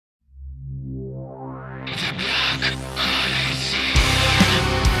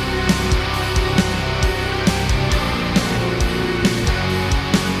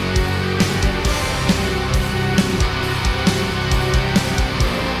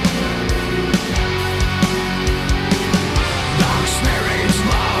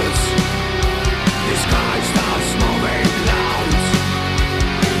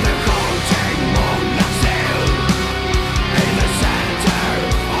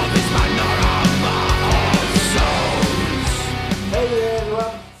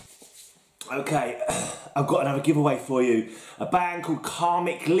I've got another giveaway for you. A band called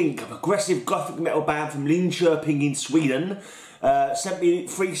Karmic Link, a progressive gothic metal band from Linköping in Sweden, sent me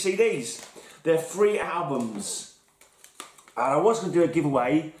 3 CDs. They're 3 albums. And I was going to do a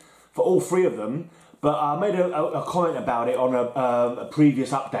giveaway for all 3 of them, but I made a comment about it on a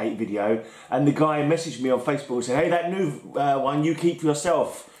previous update video, and the guy messaged me on Facebook and said, hey, that new one you keep for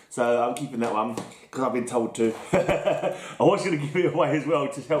yourself. So I'm keeping that one because I've been told to. I was going to give it away as well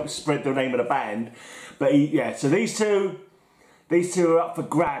to help spread the name of the band. But yeah, so these two are up for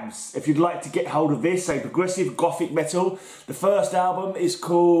grabs. If you'd like to get hold of this, a progressive gothic metal, the first album is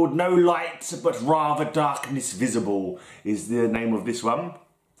called No Light But Rather Darkness Visible is the name of this one.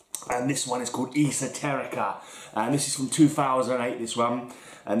 And this one is called Esoterica. And this is from 2008, this one.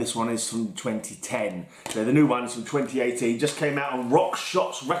 And this one is from 2010. So the new one is from 2018. Just came out on Rock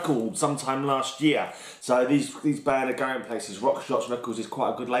Shots Records sometime last year. So these bands are going places. Rock Shots Records is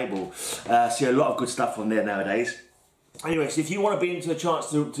quite a good label. See a lot of good stuff on there nowadays. Anyway, so if you want to be into a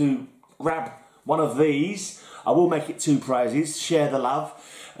chance to grab one of these, I will make it 2 prizes. Share the love.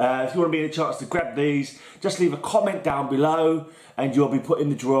 If you want to be in a chance to grab these, just leave a comment down below and you'll be put in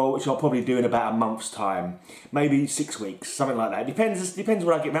the draw, which I'll probably do in about a month's time. Maybe 6 weeks, something like that. Depends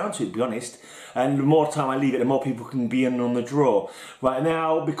when I get round to it, to be honest. And the more time I leave it, the more people can be in on the draw. Right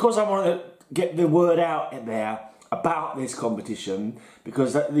now, because I want to get the word out there about this competition,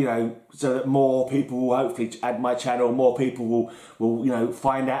 because you know, so that more people will hopefully add my channel, more people will you know,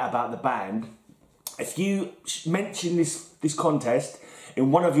 find out about the band. If you mention this contest in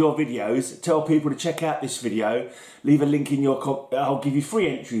one of your videos, tell people to check out this video, leave a link in your I'll give you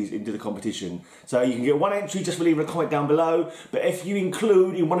 3 entries into the competition. So you can get 1 entry just for leaving a comment down below, but if you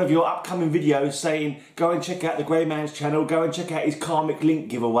include in one of your upcoming videos saying, go and check out the Grey Man's channel, go and check out his Karmic Link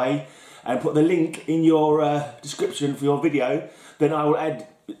giveaway, and put the link in your description for your video, then I will add,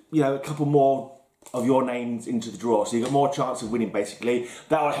 you know, a couple more of your names into the draw, so you got more chance of winning basically.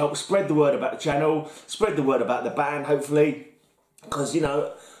 That will help spread the word about the channel, spread the word about the band hopefully, because you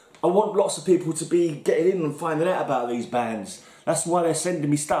know, I want lots of people to be getting in and finding out about these bands. That's why they're sending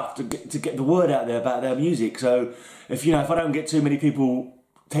me stuff to get the word out there about their music. So if you know, if I don't get too many people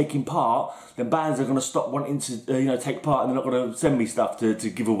taking part, then bands are going to stop wanting to you know, take part, and they're not going to send me stuff to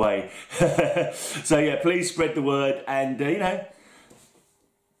give away. So yeah, please spread the word, and you know,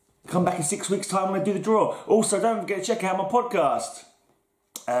 come back in 6 weeks time when I do the draw. Also, don't forget to check out my podcast.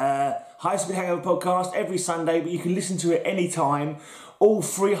 High Speed Hangover podcast every Sunday, but you can listen to it anytime. All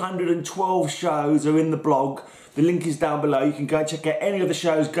 312 shows are in the blog. The link is down below. You can go and check out any of the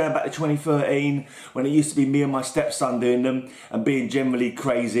shows going back to 2013, when it used to be me and my stepson doing them and being generally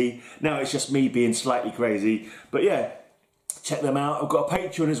crazy. Now it's just me being slightly crazy. But yeah, check them out. I've got a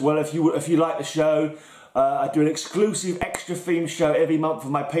Patreon as well. If you like the show, I do an exclusive extra theme show every month for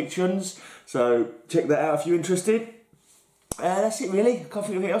my patrons. So check that out if you're interested. That's it really. I can't think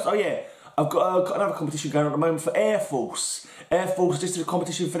of anything else. Oh yeah, I've got another competition going on at the moment for Air Force. Air Force just did a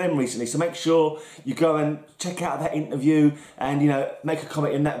competition for them recently, so make sure you go and check out that interview and, you know, make a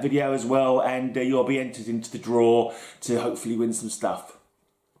comment in that video as well, and you'll be entered into the draw to hopefully win some stuff.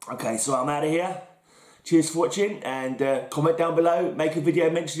 Okay, so I'm out of here. Cheers for watching, and comment down below, make a video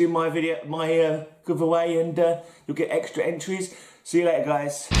mentioning my giveaway, and you'll get extra entries. See you later,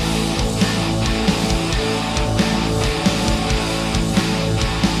 guys.